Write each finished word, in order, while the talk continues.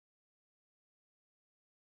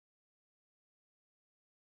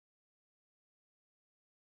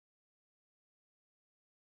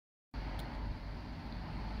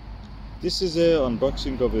This is an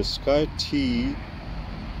unboxing of a SkyTee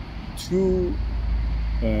 2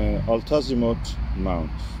 Alt-Azimuth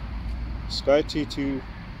mount. SkyTee 2.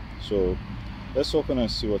 So let's open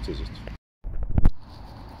and see what is it.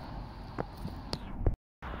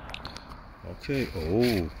 Okay,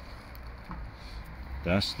 oh,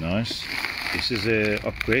 that's nice. This is a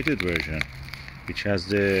upgraded version which has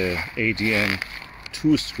the ADM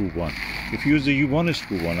 2 screw one. If you use the U1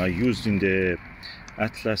 screw one, I used in the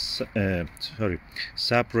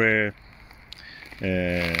Sabre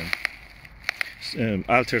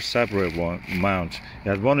Alter Sabre one mount. It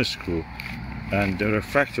had one screw, and the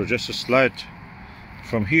refractor just a slide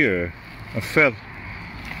from here and fell.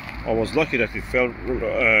 I was lucky that it fell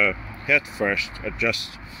head first.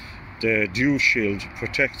 Just the dew shield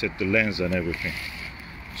protected the lens and everything.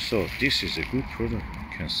 So this is a good product.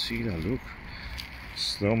 You can see that. Look,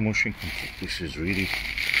 slow motion control.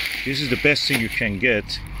 This is the best thing you can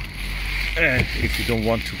get if you don't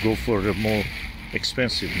want to go for the more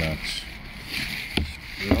expensive mounts.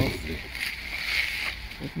 Lovely.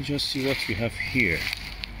 Let me just see what we have here.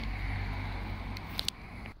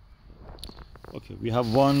 Okay, we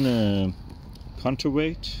have one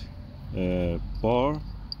counterweight bar,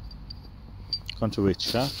 counterweight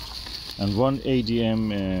shaft, and one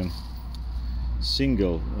ADM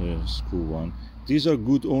single screw one. These are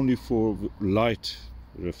good only for light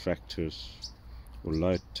refractors or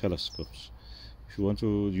light telescopes. If you want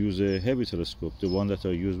to use a heavy telescope, the one that I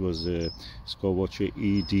used was a Skywatcher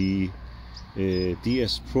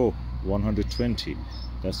DS Pro 120.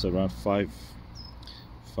 That's around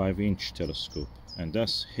 5-inch telescope, and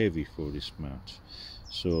that's heavy for this mount.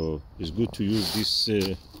 So it's good to use this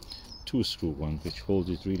 2 screw one, which holds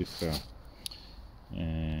it really firm.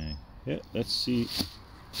 Yeah, let's see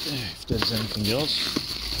if there's anything else.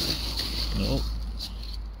 No.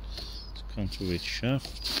 It's counterweight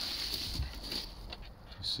shaft.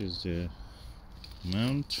 This is the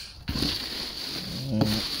mount.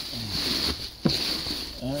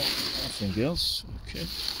 Nothing else. Okay.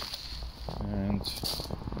 And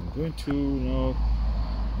I'm going to now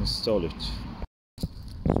install it.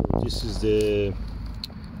 So this is the,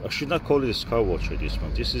 I should not call it a Skywatcher, this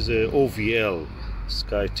one. This is a OVL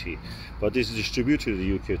SkyTee, but this is distributed in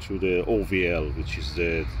the UK through the OVL, which is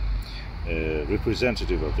the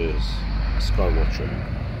representative of the Skywatcher.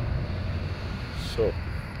 So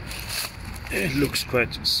it looks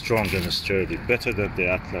quite strong and sturdy, better than the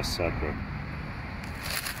Atlas Sabre.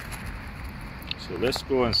 So let's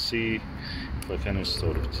go and see if I can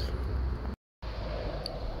install it.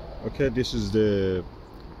 Okay, this is the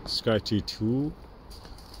SkyTee 2.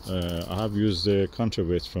 I have used the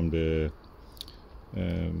counterweight from the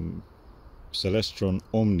CELESTRON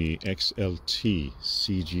OMNI XLT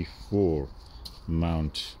CG4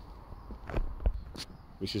 mount,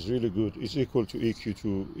 which is really good. It's equal to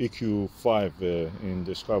EQ5 in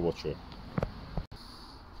the Skywatcher.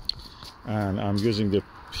 And I'm using the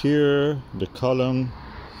pier, the column,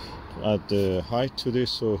 at the height to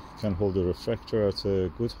this, so you can hold the refractor at a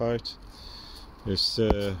good height. It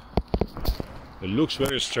looks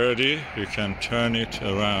very sturdy. You can turn it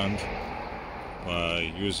around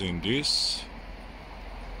by using this,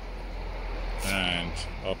 and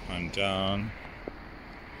up and down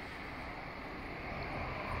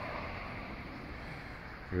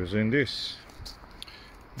using this.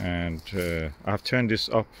 And I've turned this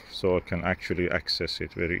up so I can actually access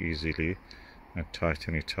it very easily and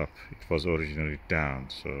tighten it up. It was originally down,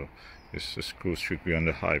 so this screw should be on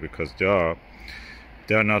the high, because they are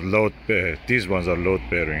not load bearing. These ones are load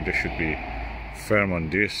bearing. They should be firm on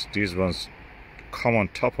this. These ones come on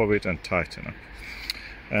top of it and tighten up.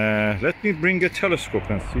 Let me bring a telescope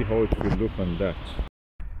and see how it will look on that.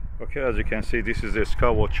 Okay, as you can see, this is a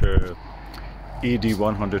Skywatcher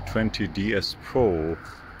ED120 DS Pro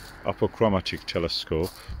Apochromatic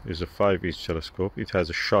telescope. It's a 5-inch telescope. It has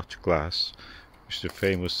a shot glass, which is the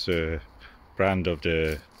famous brand of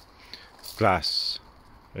the glass.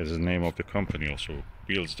 Is the name of the company also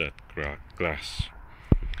builds that glass,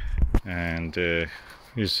 and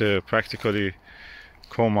is practically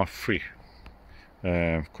chromatic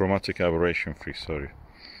aberration free, sorry.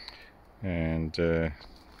 And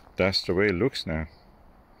that's the way it looks now.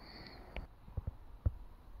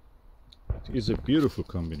 It's a beautiful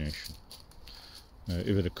combination.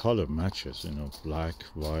 Even the color matches, you know, black,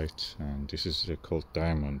 white, and this is called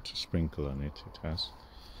diamond sprinkle on it. It has,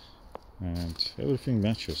 and everything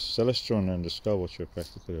matches. CELESTRON and the Skywatcher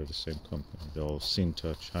practically are the same company. They're all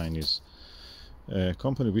Sinta, Chinese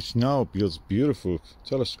company, which now builds beautiful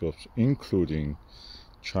telescopes, including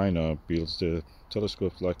China builds the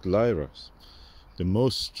telescopes like Lyra's, the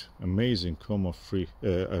most amazing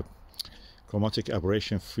chromatic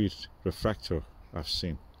aberration free refractor I've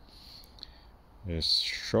seen. A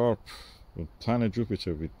sharp planet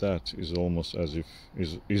Jupiter with that is almost as if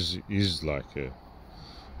is like a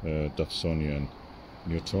Dobsonian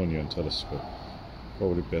Newtonian telescope,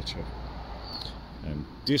 probably better. And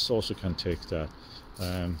this also can take that.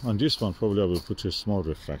 On this one probably I will put a small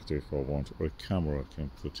refractor if I want, or a camera I can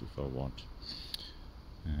put if I want.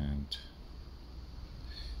 And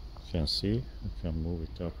you can see I can move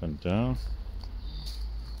it up and down.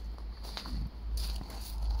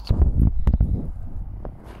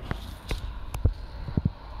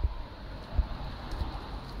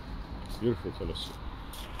 Beautiful telescope.